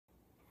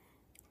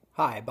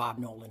Hi, Bob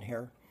Nolan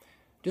here.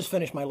 Just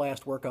finished my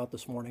last workout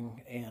this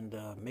morning and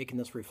making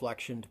this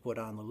reflection to put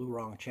on the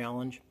Lurong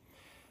challenge.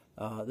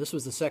 This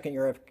was the second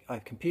year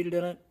I've competed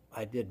in it.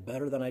 I did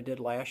better than I did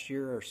last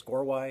year, or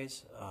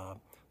score-wise.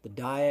 The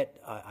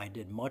diet, I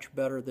did much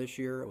better this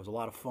year. It was a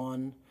lot of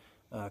fun,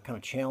 kind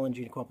of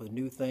challenging to come up with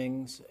new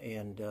things.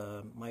 And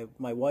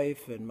my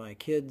wife and my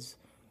kids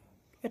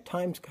at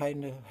times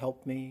kind of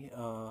helped me,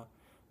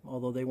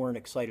 although they weren't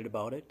excited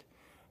about it.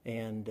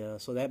 And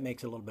so that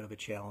makes it a little bit of a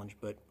challenge.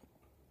 But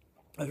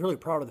I was really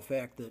proud of the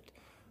fact that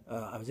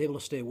I was able to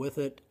stay with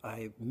it.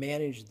 I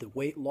managed the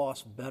weight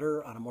loss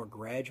better on a more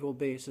gradual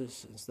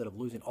basis instead of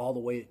losing all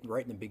the weight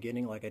right in the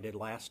beginning like I did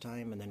last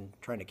time and then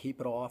trying to keep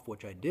it off,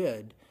 which I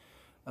did.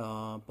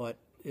 But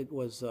it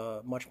was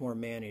much more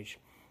managed.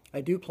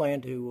 I do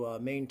plan to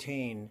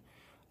maintain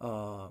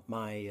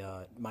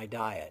my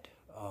diet.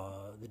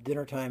 The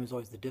dinner time is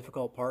always the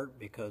difficult part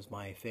because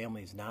my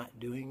family's not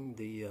doing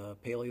the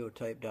paleo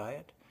type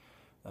diet.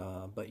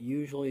 But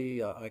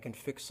usually I can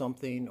fix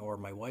something, or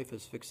my wife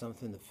has fixed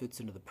something that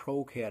fits into the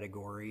pro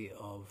category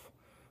of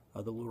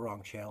the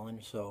Lurong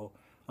challenge. So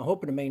I'm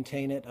hoping to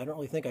maintain it. I don't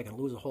really think I can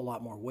lose a whole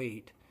lot more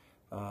weight.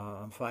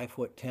 I'm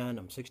 5'10".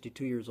 I'm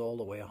 62 years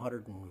old. I weighed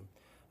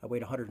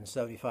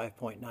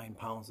 175.9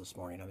 pounds this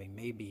morning. I mean,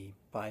 maybe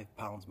 5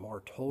 pounds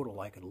more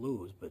total I could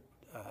lose, but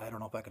I don't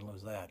know if I can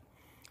lose that.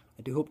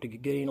 I do hope to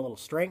gain a little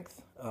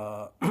strength,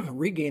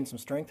 regain some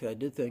strength. I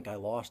did think I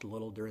lost a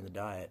little during the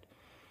diet.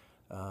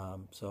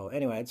 So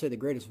anyway, I'd say the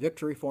greatest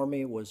victory for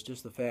me was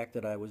just the fact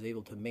that I was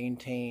able to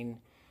maintain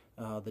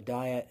the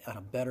diet at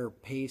a better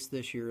pace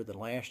this year than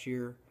last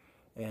year,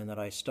 and that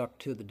I stuck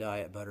to the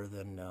diet better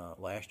than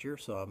last year.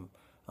 So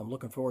I'm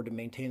looking forward to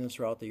maintaining this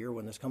throughout the year.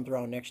 When this comes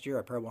around next year,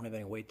 I probably won't have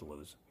any weight to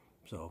lose.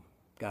 So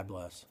God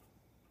bless.